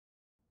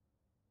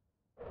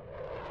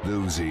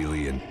Those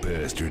alien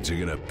bastards are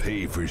gonna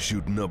pay for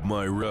shooting up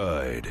my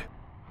ride.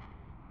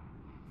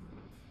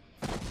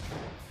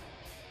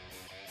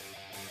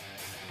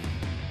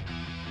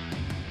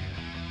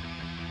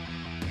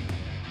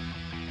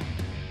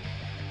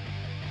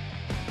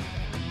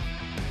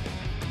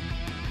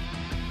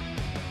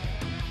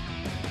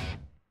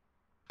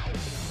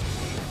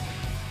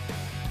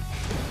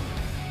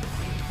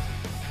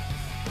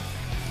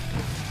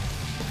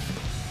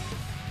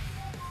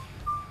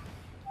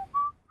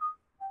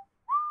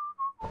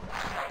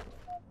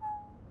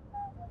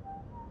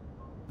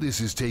 This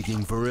is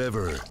taking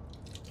forever.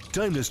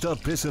 Time to stop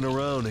pissing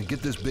around and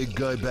get this big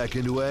guy back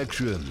into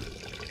action.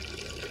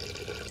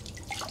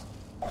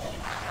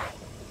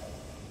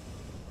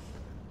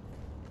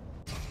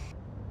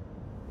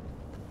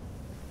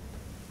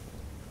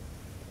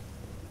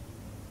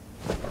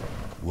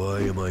 Why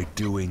am I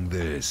doing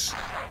this?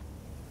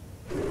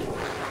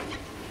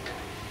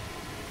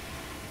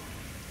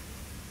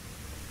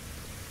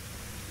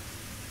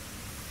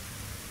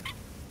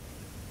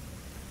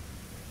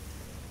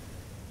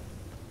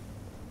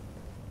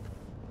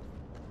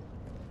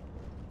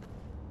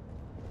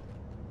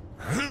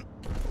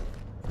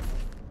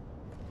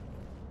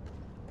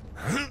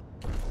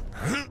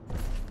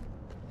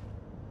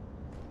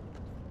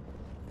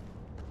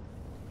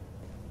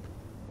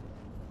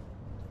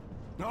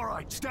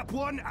 Alright, step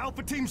 1,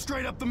 Alpha Team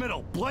straight up the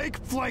middle. Blake,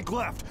 flank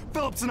left.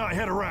 Phillips and I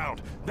head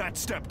around. That's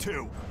step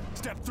 2.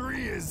 Step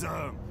 3 is,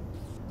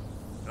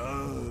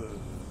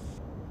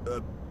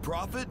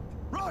 Prophet?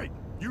 Right!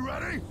 You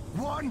ready?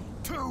 1,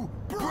 2,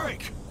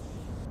 break!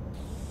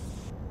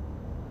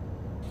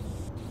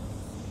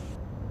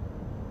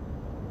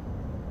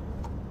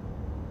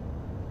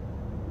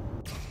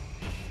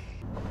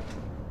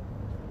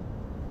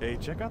 Hey,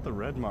 check out the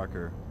red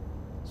marker.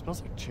 It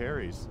smells like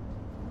cherries.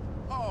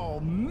 Oh,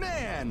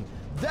 man!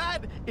 That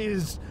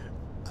is...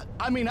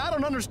 I mean, I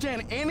don't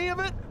understand any of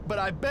it, but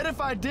I bet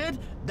if I did,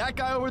 that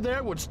guy over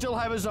there would still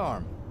have his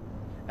arm.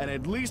 And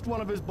at least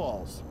one of his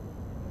balls.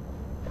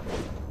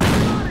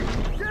 Everybody,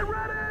 get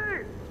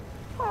ready!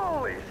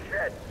 Holy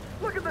shit!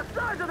 Look at the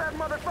size of that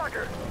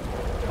motherfucker!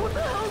 What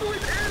the hell do we...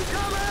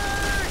 Incoming!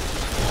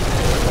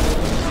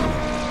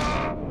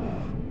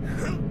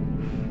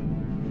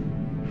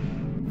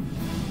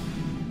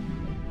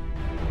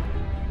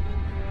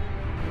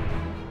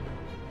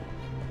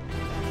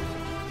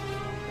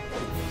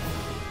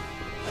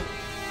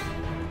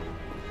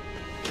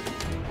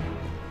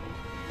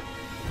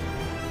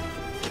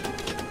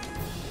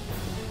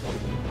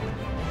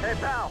 Hey,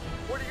 pal,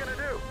 what are you gonna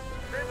do?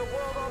 Save the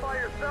world all by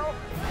yourself?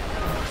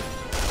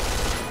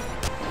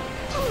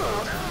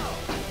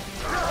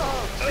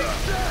 He's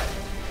dead!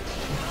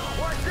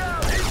 Watch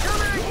out!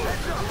 Incoming!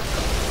 Heads up!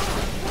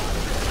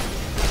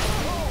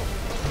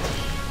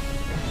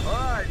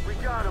 Alright, we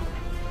got him.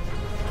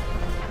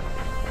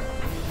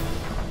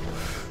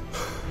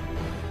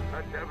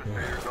 That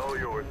Devastator's all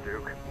yours,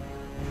 Duke.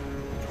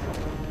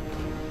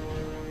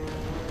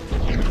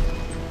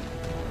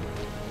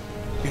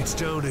 It's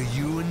down to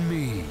you and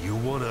me, you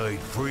one-eyed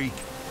freak.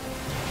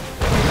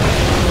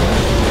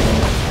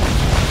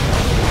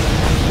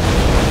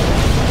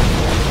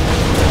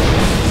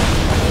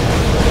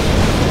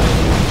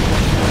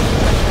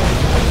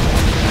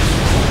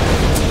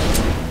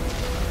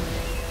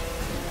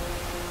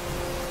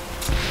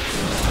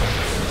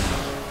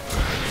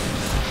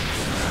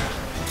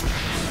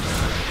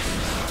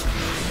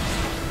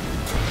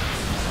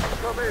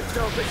 Come in,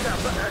 Delta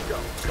Kappa Echo.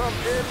 Come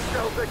in,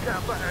 Delta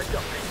Kappa Echo.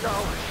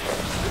 Acknowledge.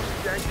 This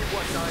is Yankee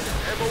 19 and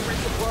ammo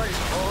resupply is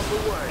on the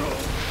way.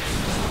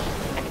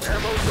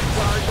 Ammo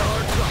supplies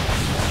are dropped.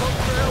 Smoke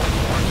trail,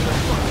 mark the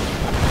spot.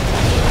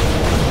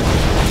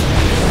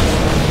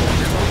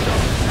 Ammo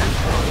dump and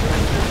progress.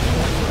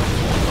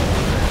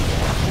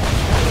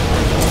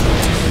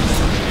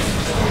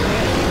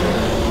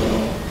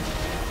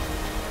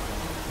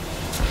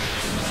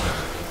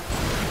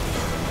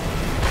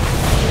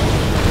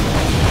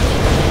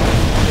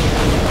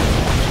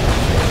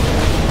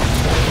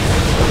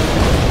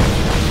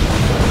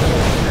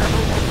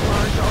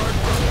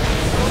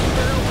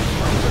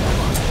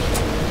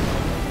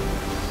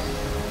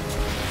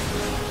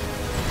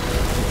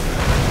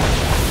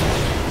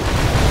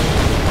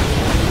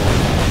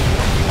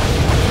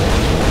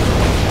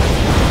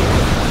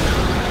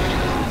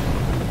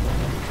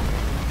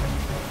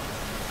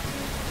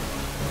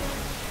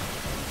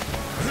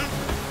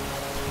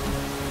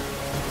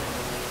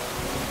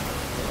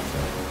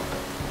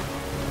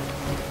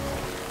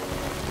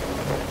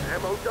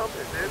 Ammo dump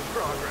is in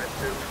progress,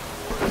 Duke.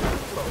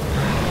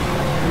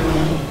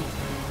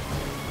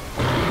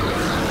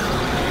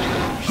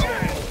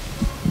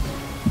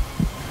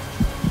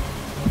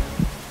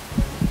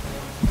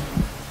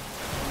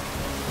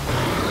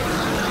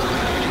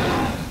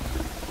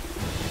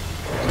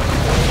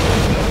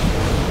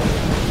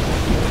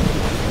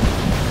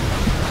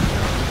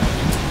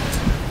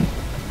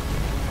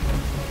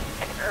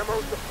 Ammo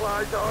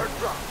supplies are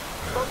dropped.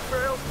 Smoke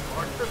trail,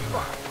 mark the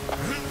spot.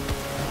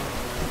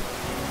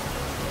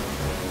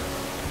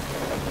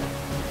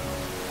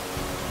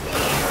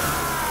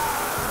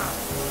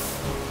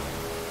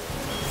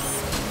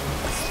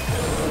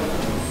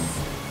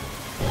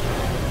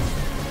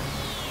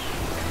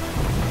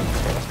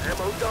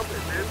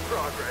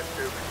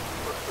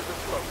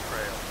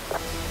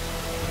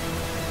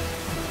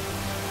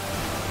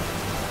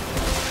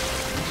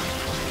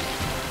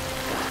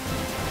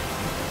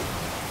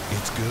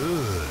 It's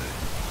good.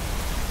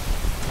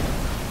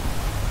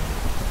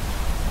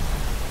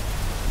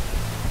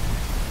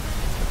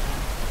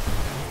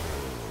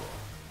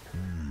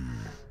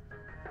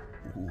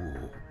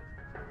 Ooh.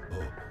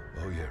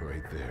 Oh yeah,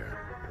 right there.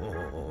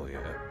 Oh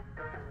yeah.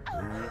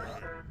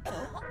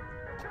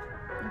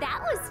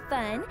 That was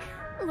fun.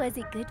 Was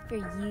it good for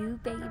you,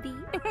 baby?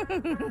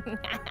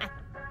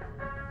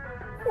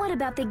 What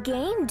about the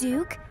game,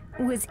 Duke?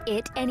 Was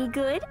it any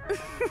good?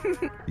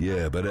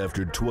 Yeah, but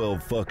after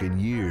 12 fucking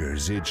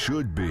years, it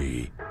should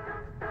be.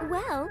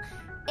 Well,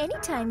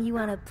 anytime you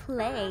want to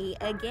play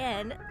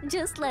again,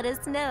 just let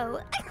us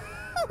know.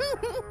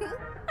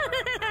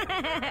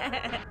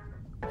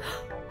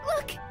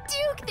 Look,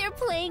 Duke, they're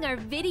playing our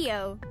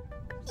video.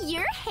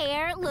 Your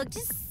hair looked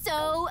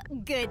so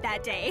good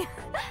that day.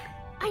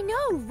 I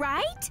know,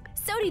 right?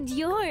 So did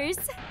yours.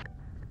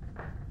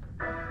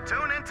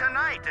 Tune in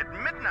tonight at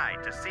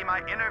midnight to see my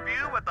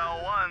interview with the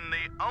one,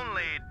 the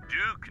only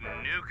Duke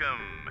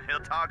Nukem. He'll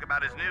talk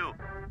about his new...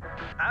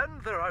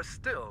 And there are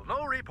still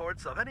no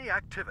reports of any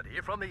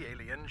activity from the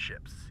alien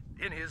ships.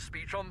 In his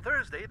speech on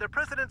Thursday, the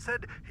president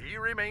said he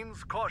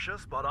remains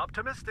cautious but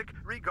optimistic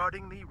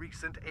regarding the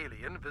recent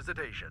alien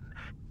visitation.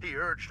 He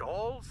urged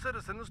all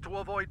citizens to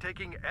avoid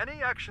taking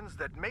any actions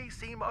that may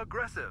seem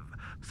aggressive,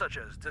 such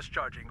as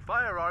discharging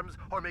firearms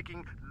or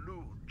making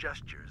lewd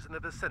gestures in the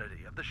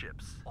vicinity of the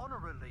ships. On a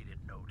related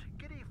note,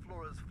 Giddy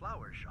Flora's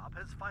flower shop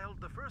has filed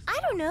the first... I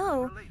don't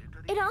know. related to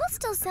the It all alien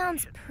still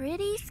sounds visitation.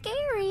 pretty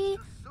scary.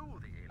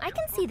 I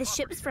can see the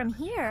ships from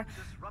here.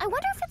 I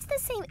wonder if it's the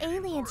same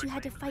aliens you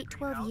had to fight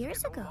 12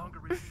 years ago.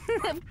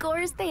 Of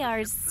course they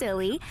are,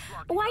 silly.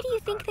 Why do you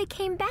think they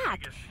came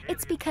back?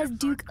 It's because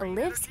Duke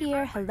lives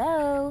here,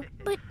 hello.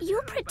 But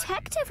you'll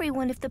protect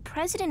everyone if the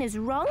president is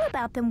wrong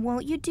about them,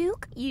 won't you,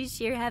 Duke? You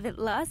sure haven't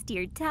lost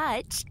your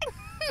touch.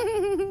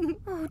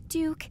 Oh,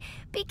 Duke,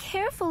 be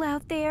careful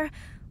out there.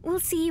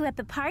 We'll see you at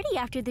the party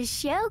after the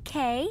show,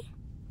 Kay?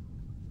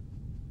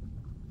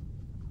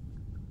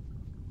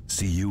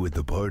 See you at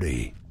the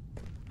party.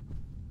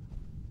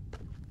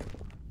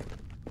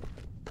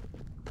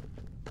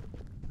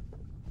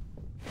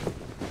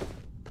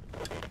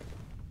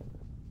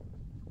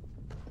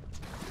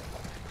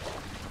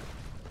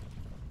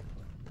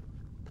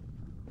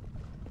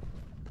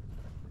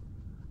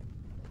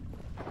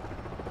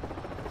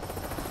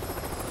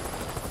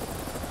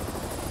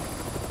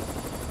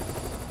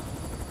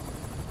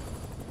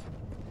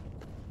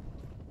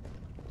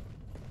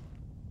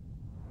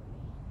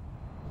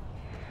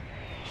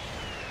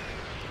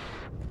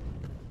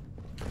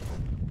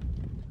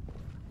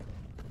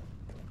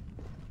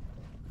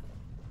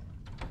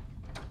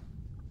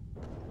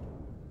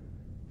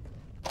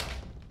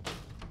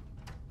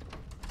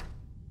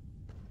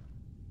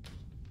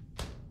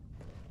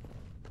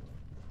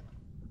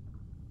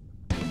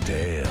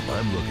 Damn,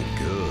 I'm looking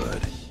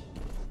good.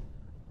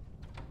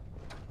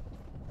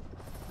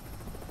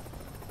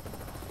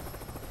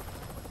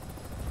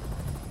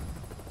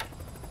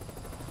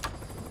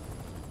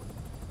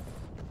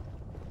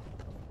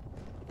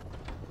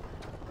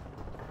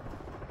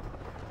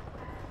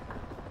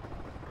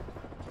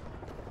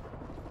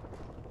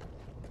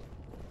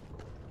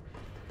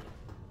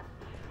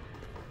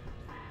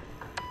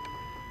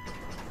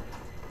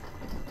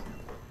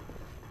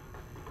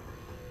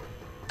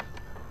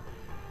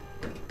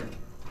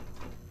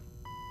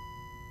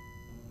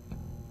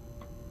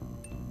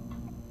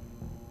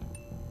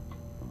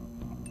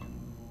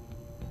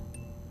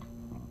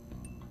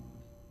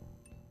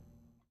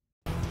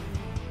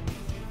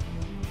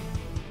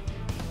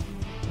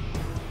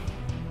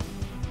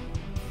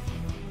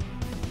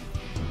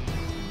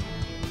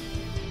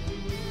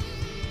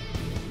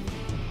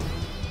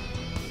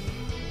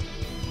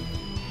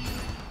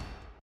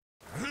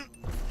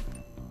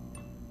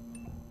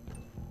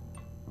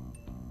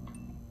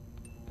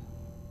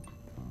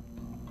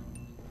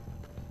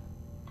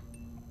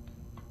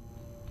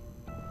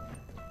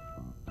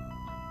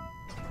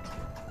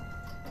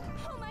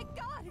 Oh my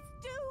God, it's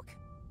Duke!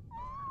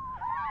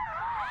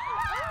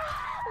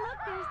 Look,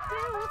 there's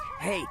Duke!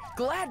 Hey,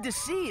 glad to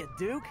see you,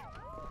 Duke.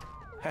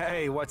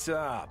 Hey, what's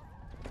up?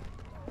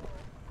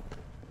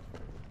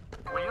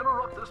 We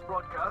interrupt this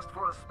broadcast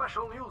for a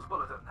special news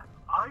bulletin.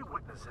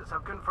 Eyewitnesses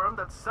have confirmed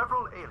that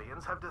several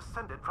aliens have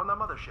descended from the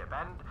mothership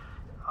and,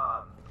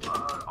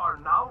 are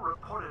now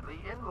reportedly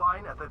in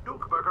line at the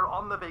Duke Burger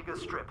on the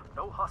Vegas Strip.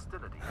 No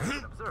hostility has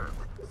been observed.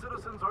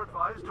 Citizens are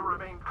advised to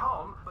remain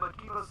calm, but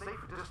keep a safe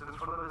distance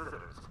from the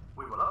visitors.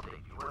 We will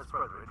update you as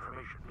further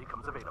information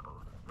becomes available.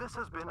 This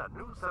has been a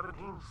News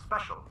 17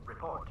 special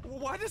report.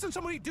 Why doesn't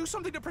somebody do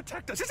something to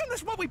protect us? Isn't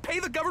this what we pay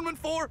the government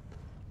for?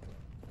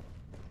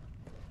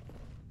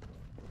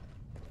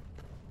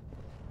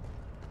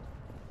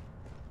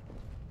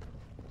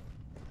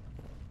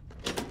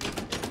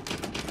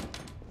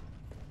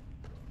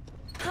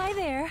 Hi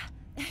there.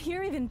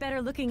 You're even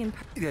better looking in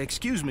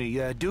Excuse me,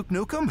 Duke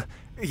Nukem?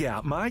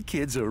 Yeah, my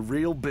kid's a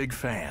real big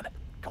fan.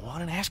 Go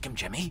on and ask him,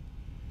 Jimmy.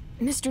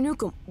 Mr.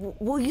 Nukem,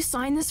 will you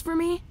sign this for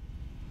me?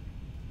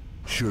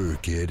 Sure,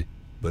 kid,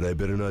 but I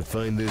better not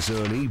find this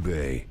on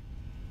eBay.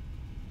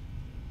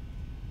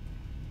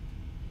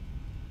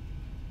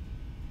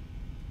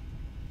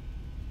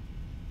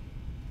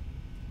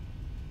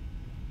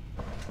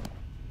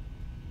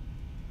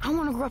 I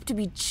want to grow up to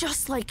be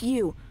just like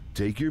you.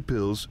 Take your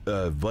pills,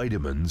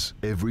 vitamins,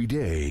 every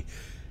day,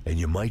 and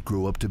you might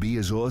grow up to be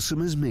as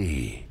awesome as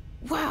me.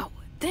 Wow,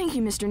 thank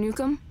you, Mr.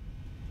 Nukem.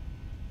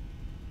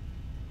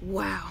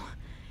 Wow,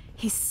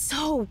 he's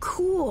so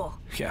cool.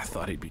 Yeah, I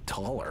thought he'd be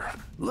taller.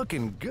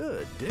 Looking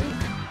good, dude.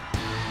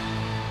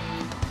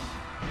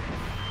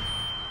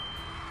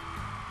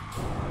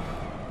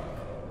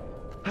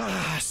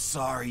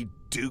 Sorry,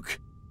 Duke.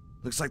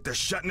 Looks like they're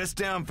shutting us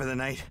down for the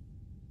night.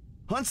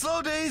 On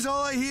slow days,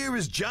 all I hear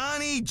is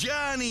Johnny,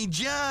 Johnny,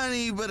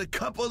 Johnny, but a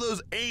couple of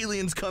those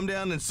aliens come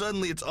down and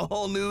suddenly it's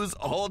all news,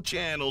 all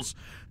channels.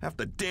 Half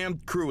the damn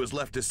crew is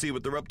left to see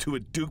what they're up to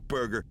at Duke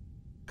Burger.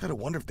 Gotta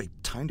wonder if they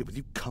timed it with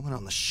you coming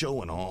on the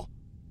show and all.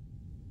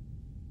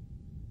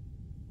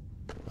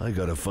 I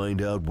gotta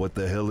find out what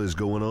the hell is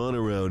going on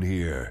around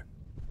here.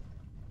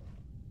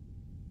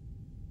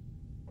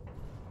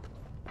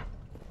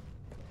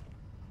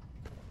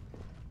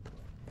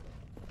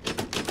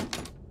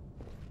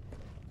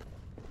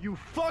 You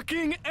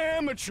fucking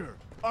amateur!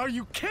 Are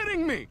you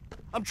kidding me?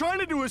 I'm trying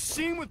to do a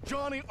scene with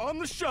Johnny on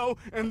the show,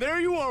 and there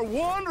you are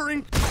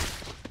wandering.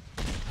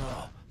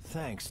 Oh,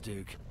 thanks,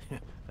 Duke.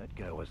 That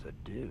guy was a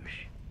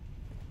douche.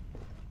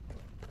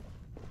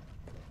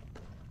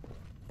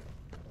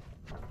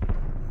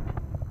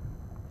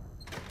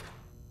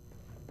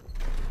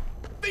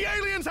 The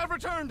aliens have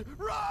returned!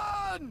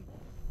 Run!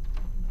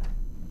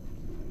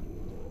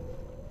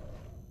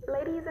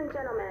 Ladies and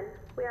gentlemen,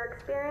 we are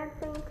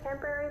experiencing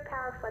temporary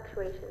power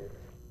fluctuations.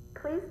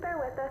 Please bear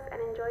with us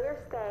and enjoy your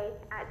stay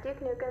at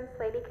Duke Nukem's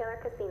Lady Killer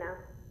Casino.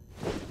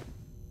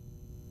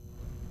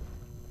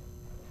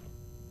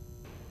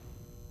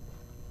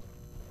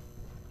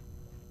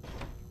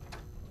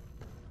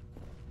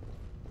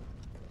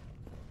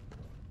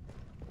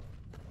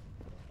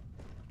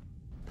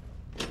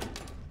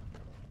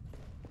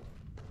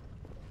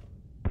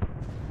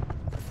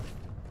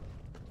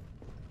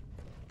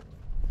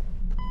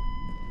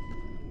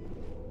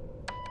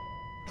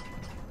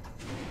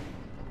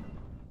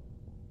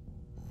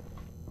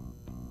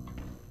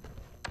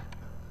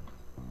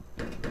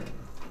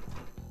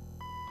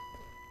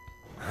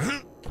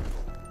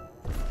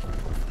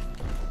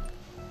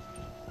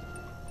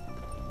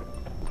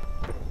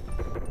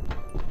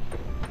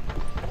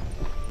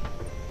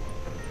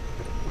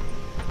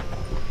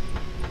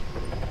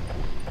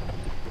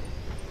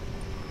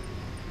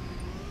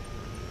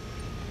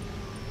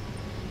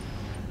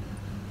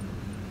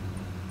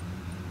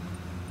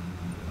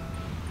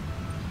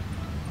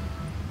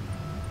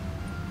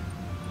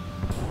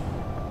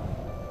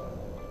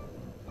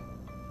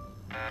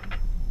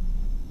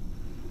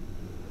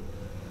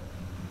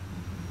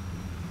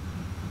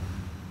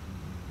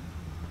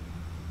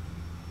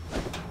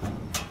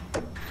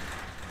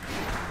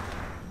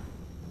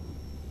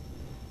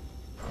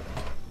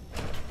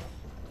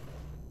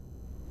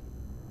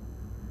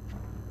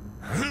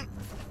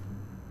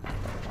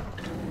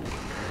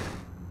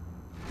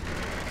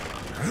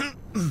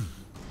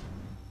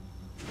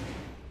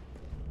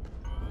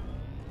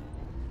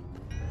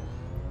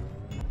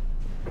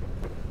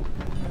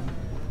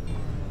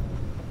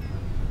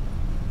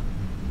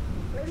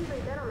 Ladies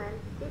and gentlemen,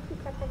 due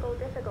to technical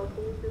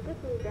difficulties, the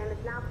Duke Museum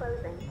is now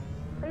closing.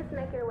 Please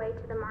make your way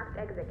to the marked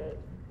exit gates.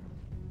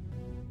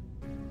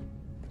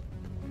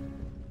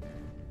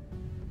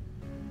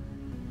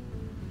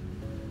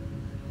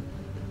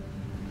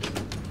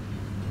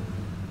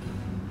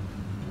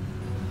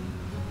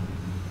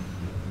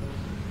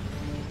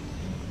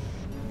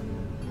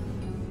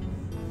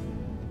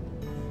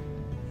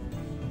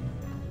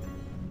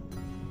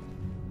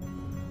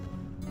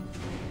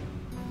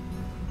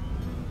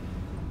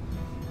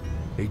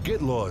 Hey,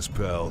 get lost,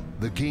 pal.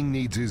 The king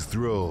needs his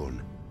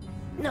throne.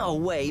 No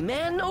way,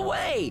 man, no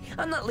way!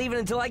 I'm not leaving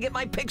until I get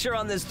my picture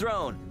on this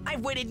throne.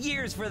 I've waited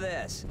years for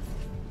this.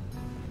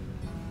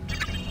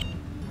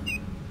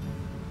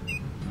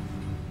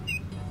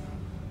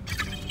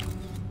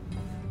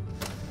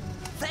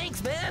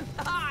 Thanks, man!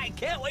 I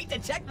can't wait to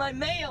check my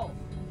mail!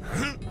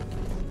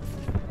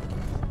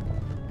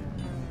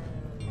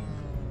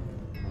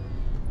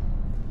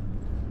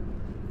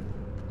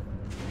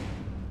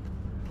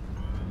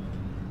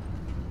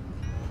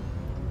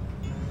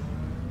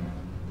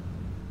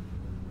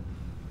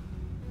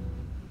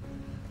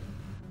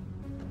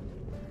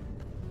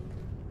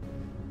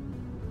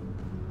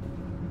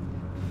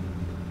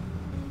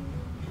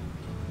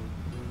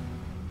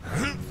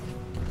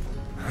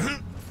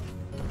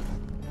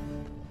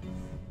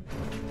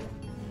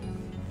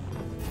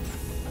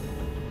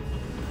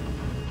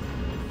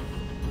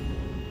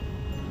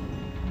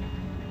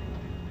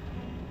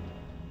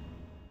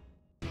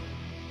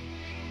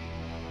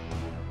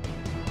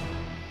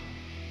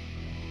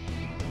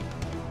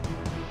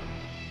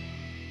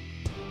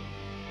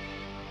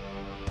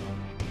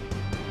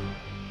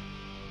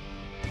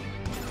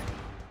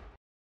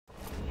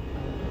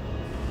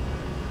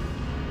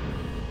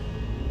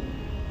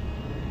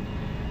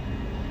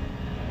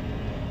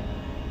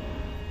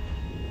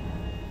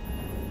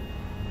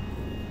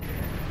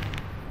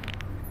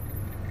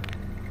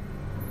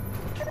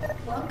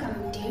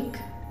 Welcome, Duke.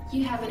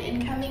 You have an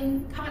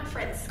incoming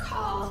conference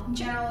call.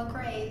 General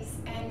Graves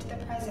and the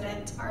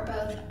President are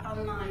both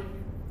online.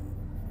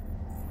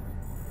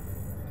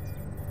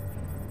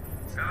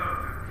 Hello,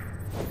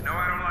 Duke. You know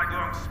I don't like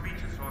long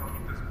speeches, so I'll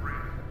keep this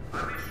brief.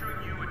 I'm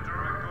issuing you a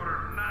direct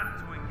order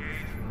not to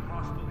engage in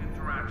hostile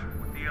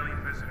interaction with the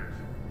alien visitors.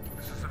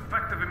 This is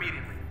effective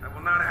immediately. I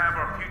will not have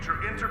our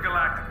future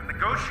intergalactic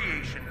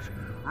negotiations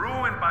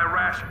ruined by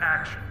rash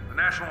action. The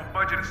national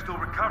budget is still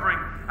recovering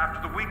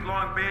after the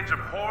week-long binge of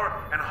horror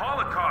and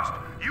Holocaust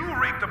you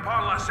reaped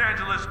upon Los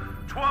Angeles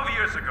 12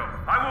 years ago.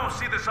 I won't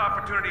see this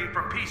opportunity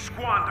for peace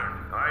squandered.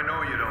 I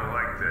know you don't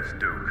like this,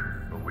 Duke,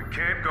 but we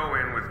can't go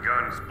in with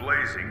guns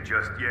blazing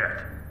just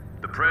yet.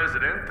 The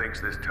President thinks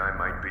this time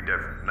might be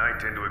different, and I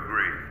tend to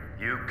agree.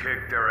 You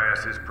kicked their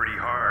asses pretty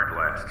hard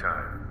last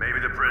time. Maybe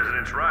the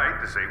President's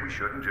right to say we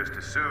shouldn't just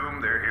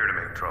assume they're here to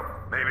make trouble.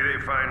 Maybe they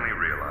finally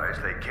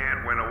realize they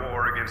can't win a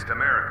war against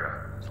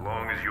America as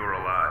long as you're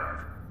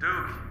alive.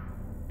 Duke,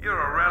 you're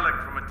a relic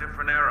from a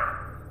different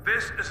era.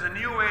 This is a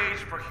new age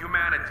for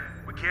humanity.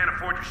 We can't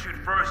afford to shoot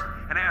first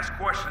and ask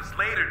questions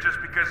later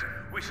just because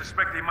we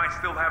suspect they might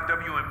still have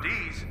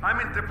WMDs. I'm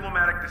in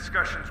diplomatic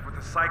discussions with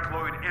the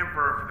Cycloid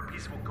Emperor for the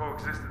peaceful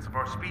coexistence of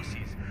our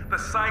species. The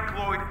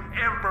Cycloid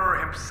Emperor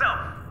himself.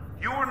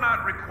 You're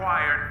not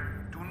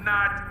required. Do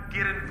not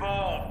get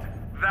involved.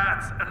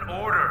 That's an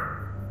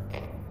order.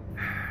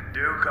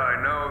 Duke,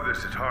 I know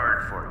this is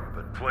hard for you,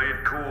 but play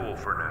it cool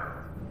for now.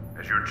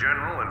 As your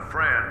general and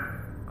friend,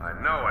 I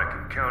know I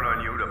can count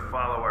on you to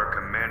follow our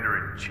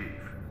Commander-in-Chief.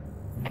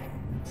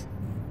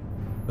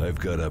 I've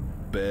got a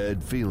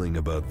bad feeling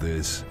about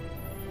this.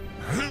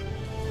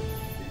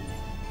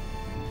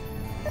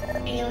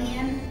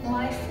 Alien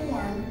life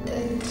form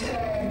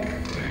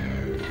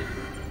detected.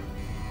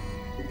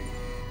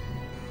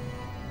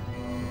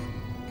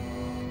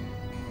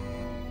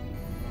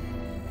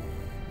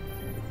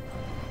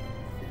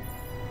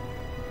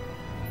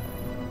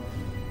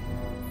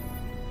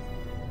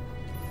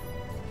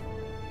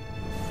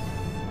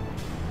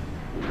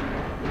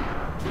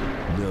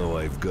 Now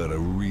I've got a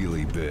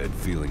really bad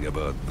feeling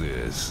about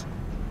this.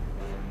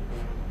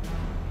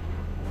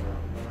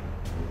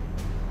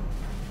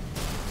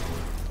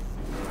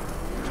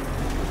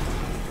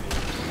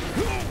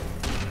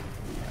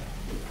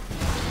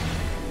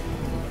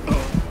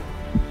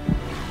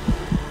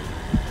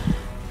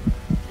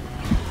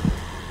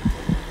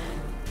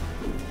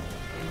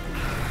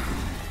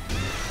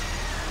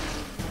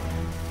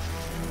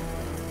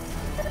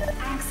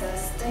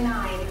 Access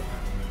denied.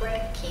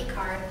 Red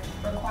keycard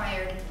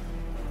required.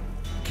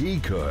 Key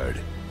card?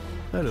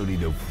 I don't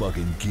need no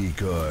fucking key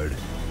card.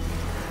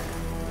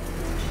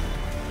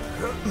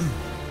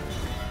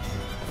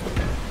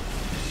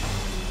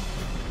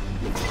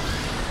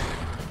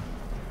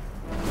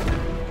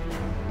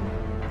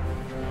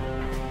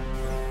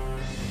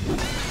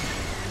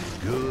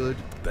 Good,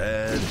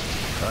 bad,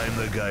 I'm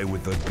the guy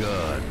with the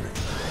gun.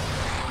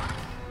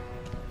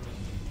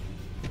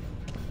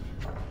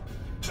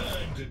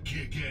 Time to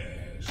kick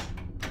ass.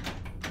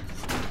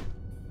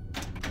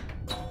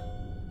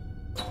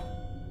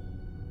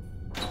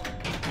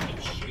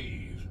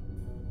 Save.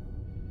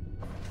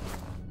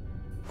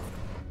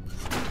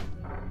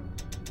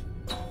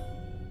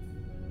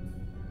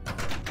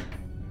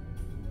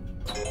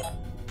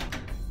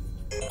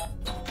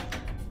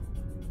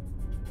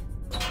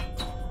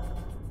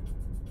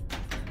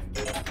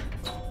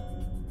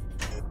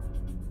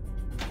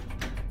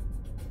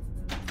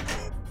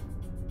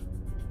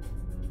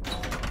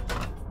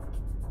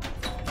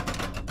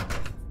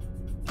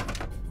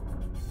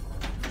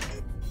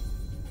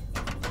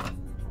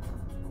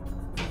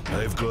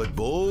 I've got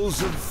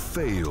balls of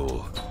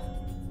fail.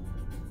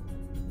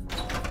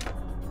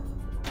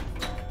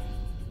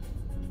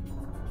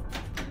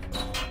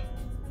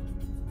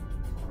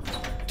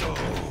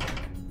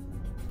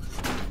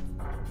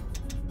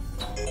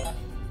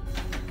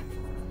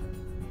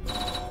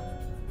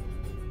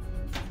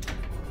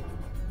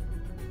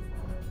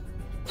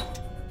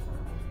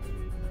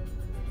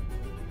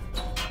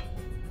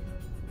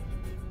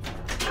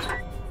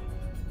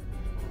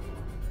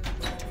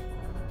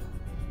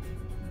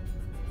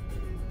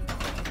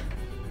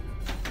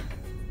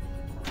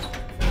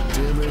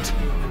 Damn it.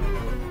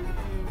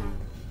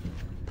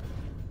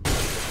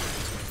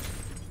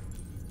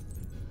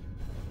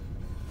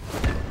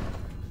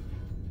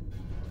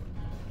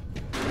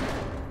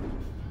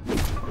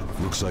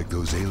 Looks like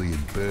those alien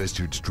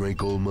bastards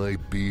drank all my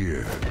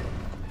beer.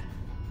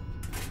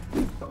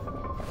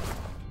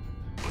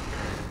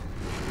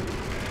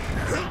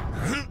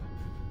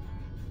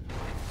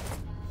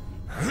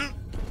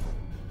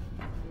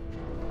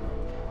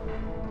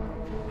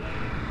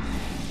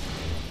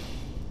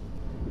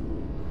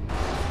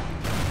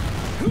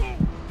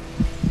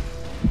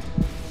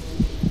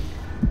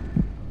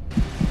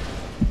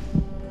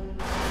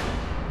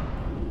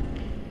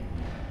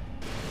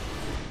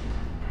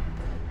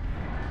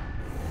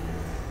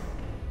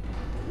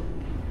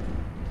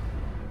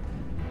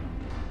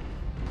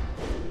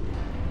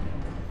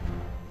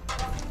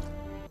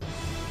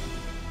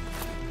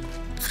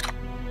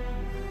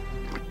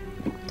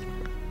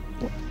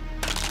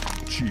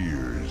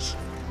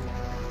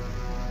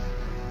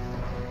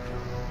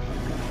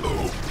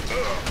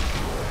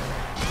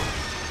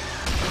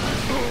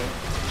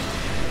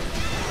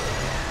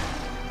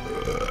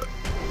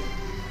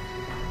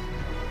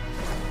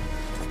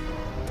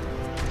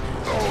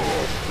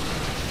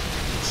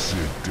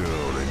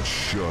 and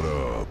shut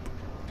up.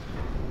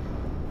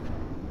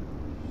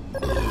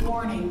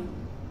 Warning.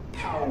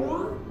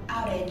 Power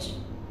outage.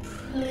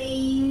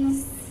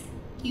 Please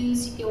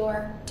use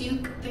your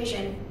Duke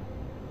vision.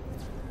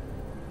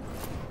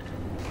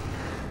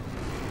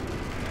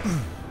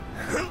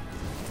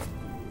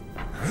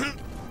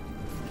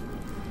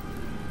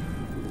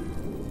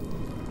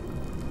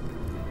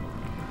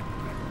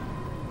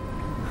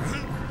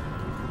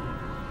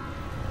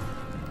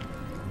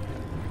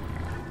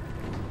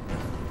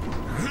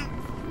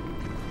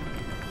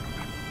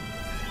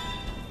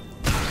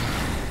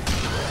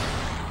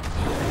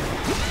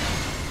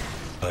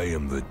 I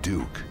am the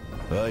Duke.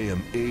 I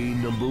am A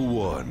number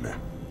 1.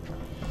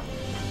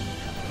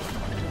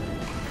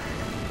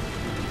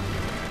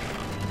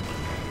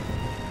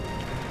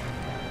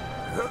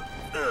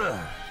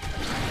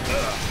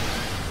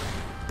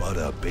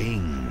 Bada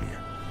bing.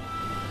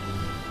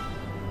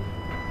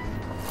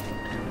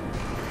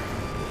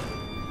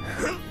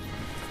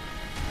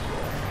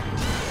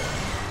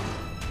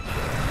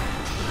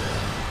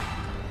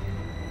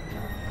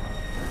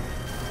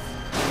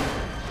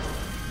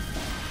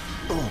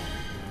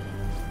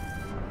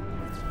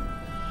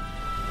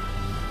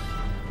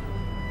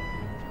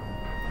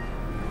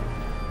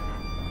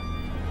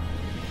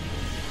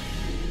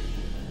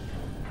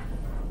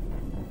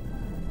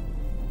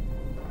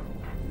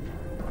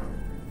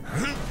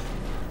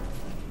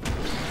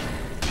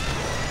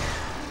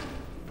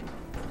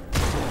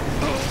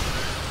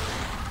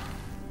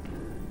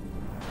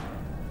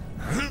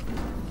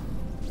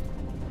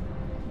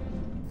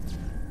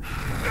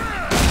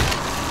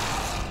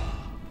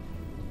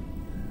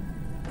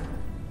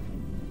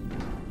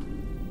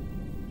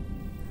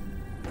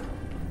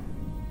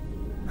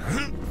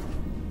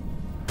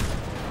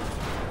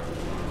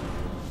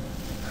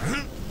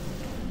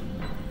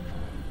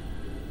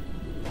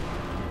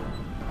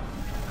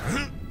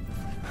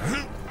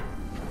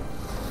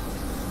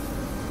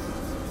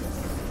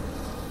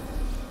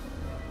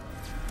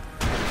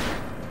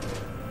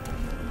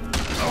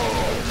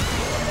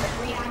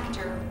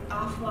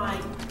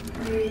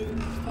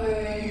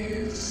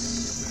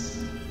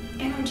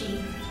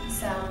 Energy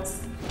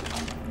cells.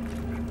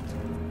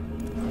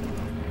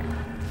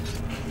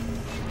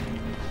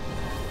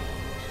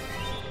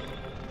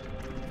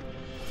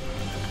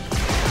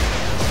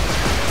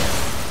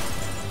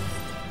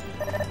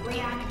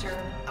 Reactor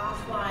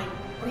offline.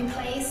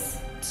 Replace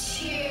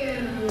 2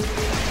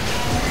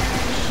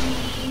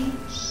 energy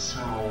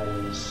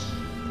cells.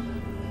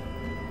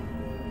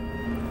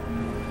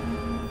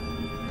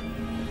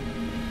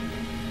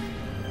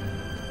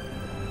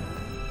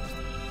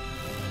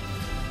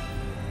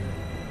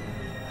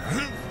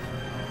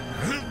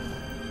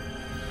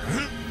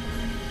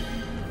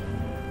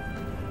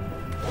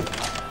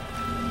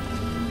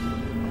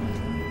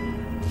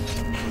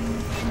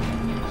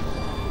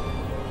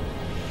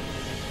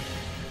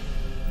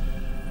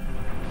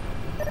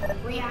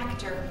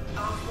 Reactor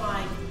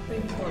offline.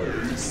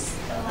 Replace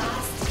the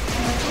last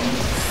energy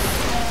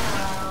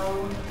cell.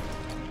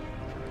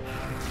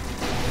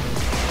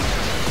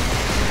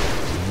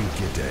 When you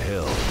get to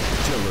hell,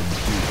 tell him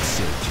Duke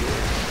sent you.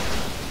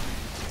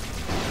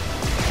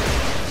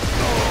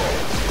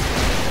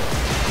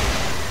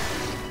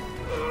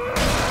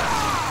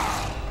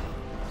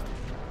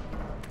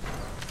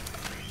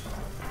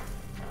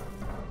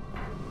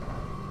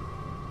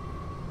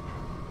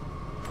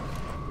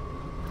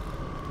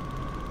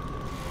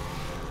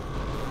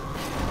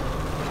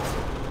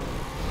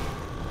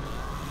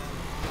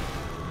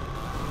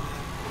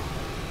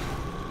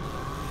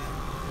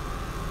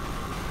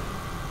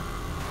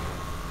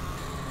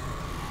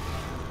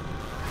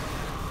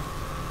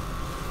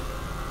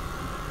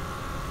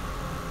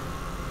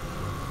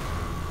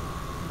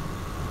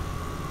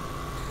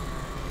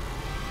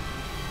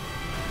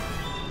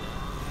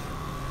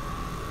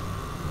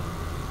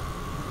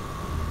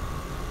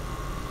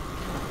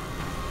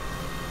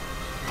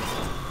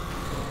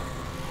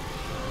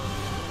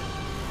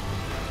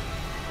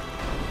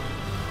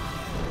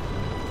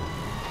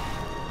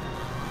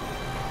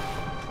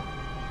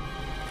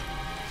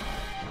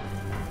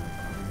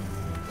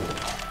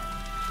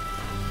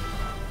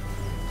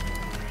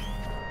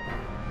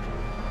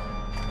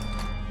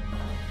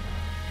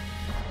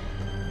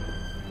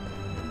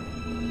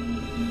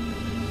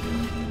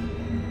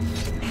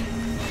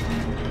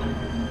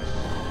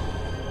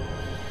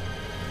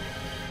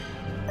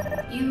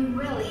 You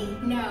really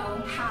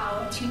know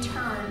how to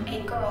turn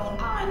a girl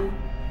on.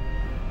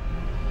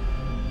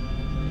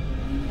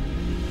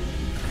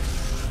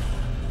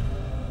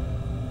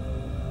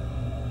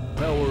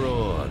 Power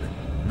on.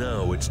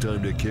 Now it's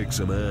time to kick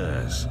some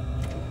ass.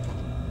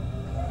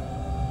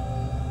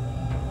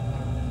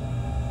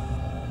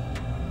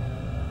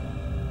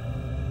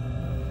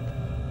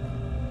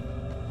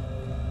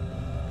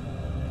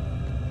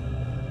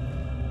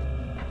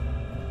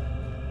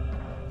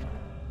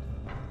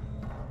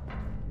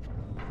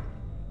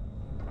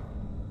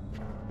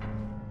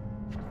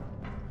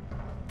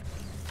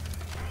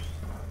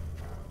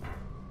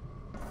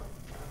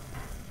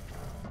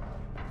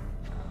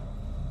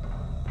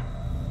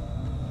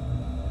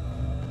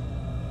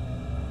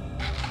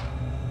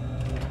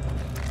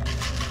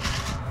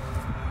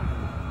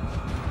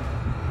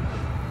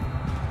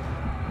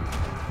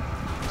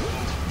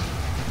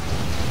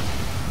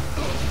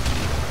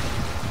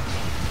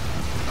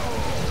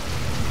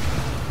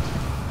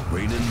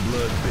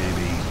 blood,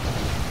 baby.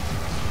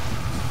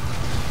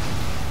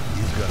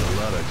 You've got a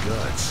lot of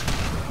guts.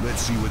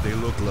 Let's see what they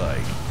look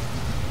like.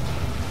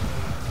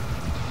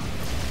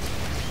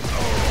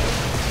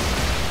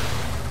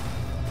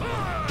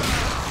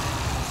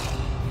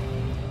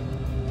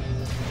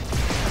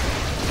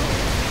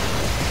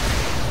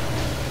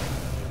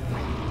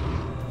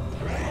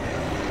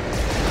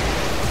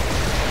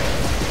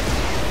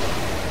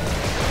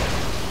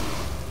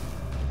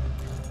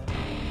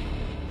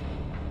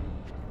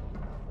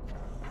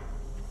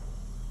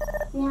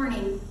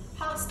 Warning,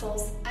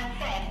 hostiles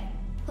ahead.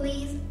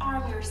 Please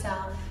arm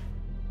yourself.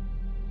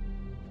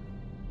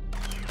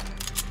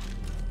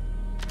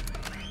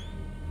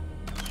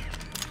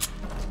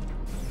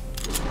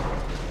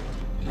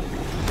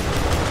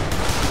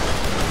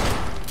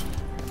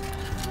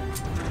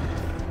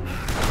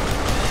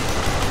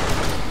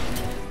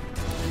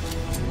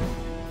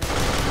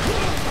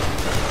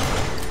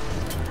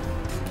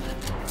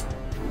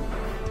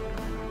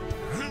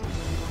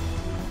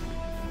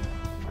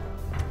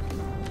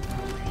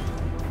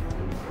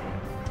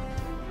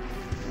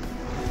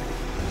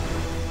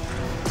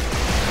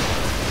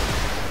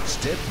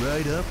 Step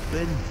right up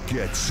and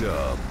get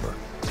some.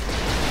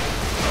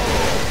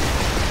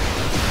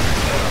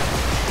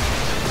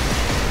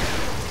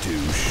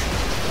 Douche.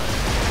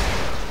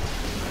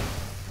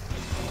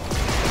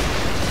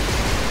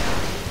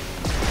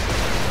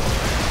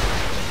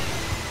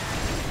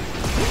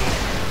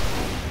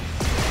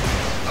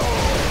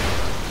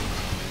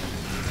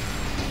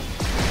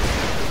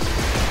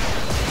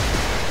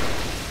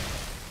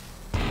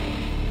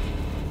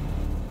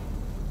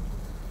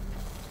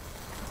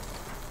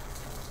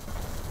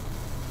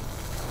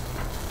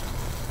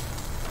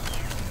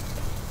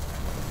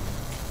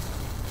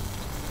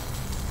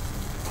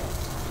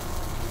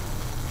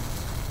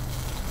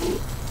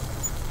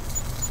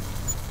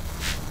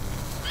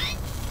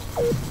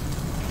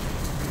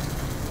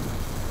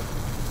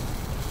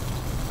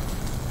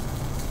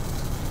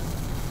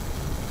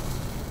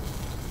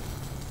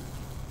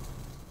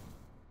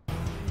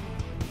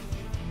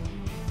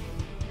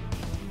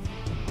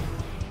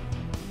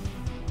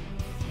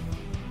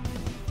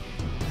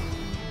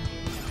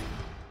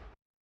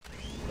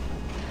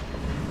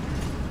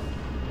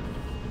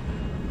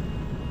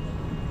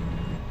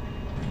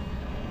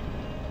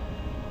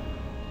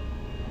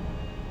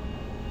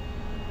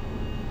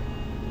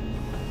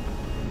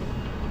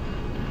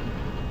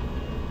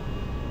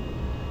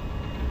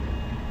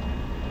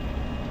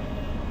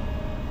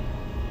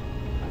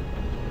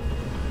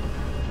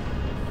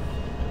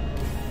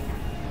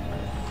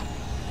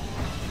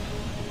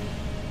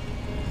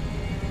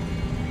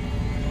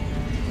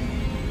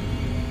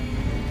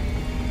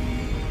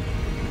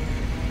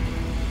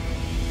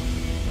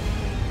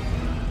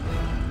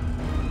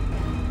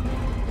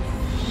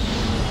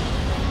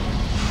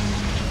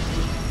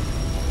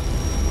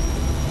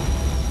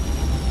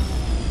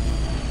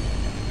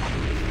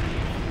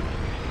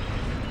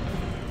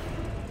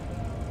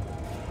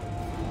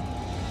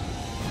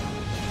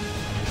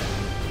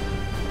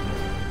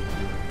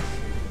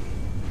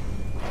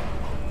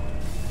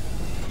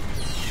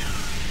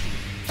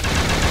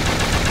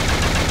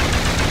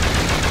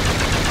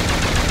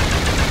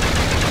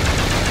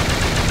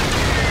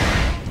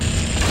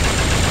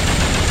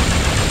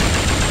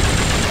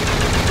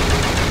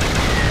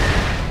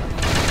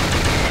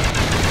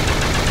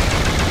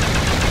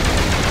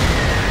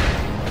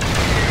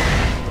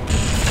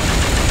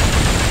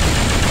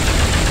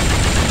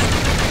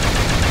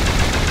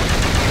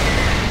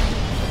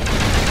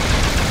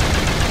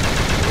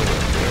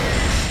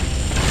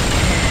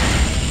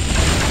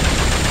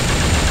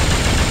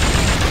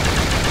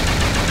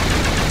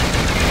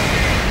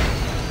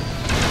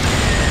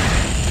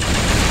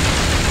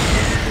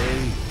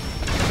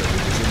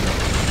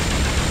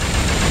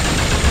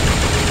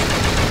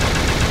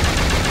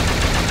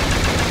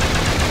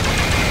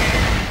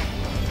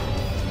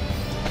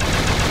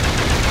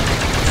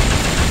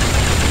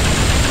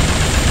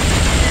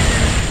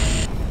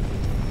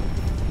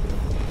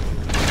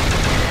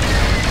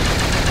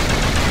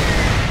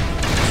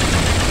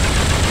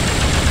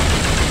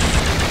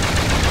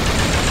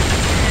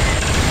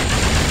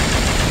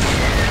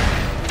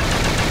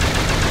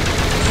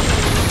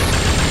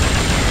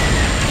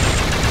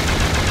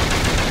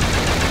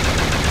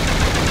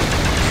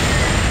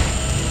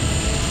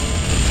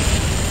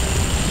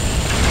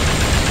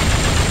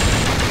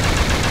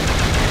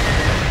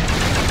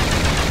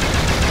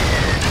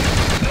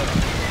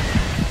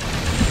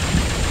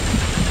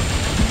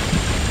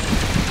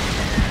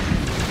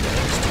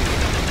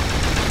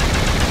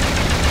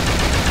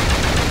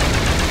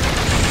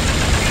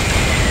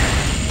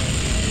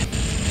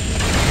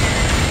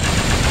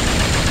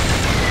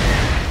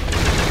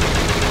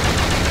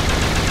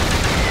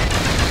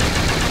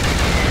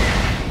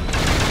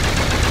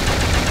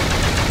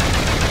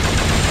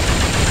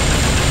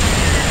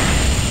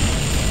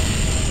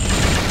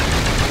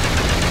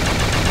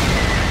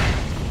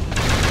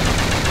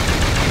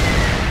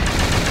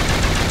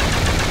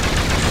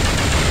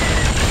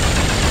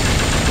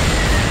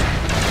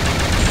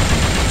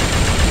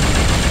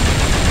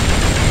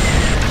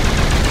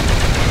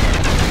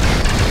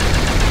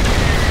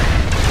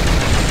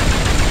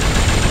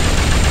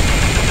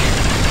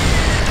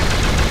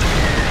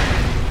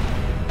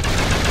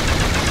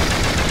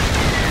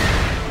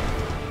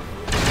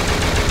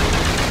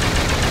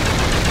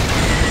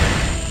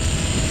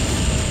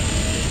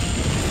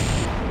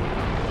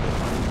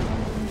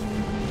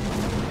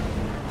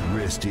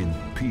 rest in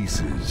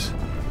pieces.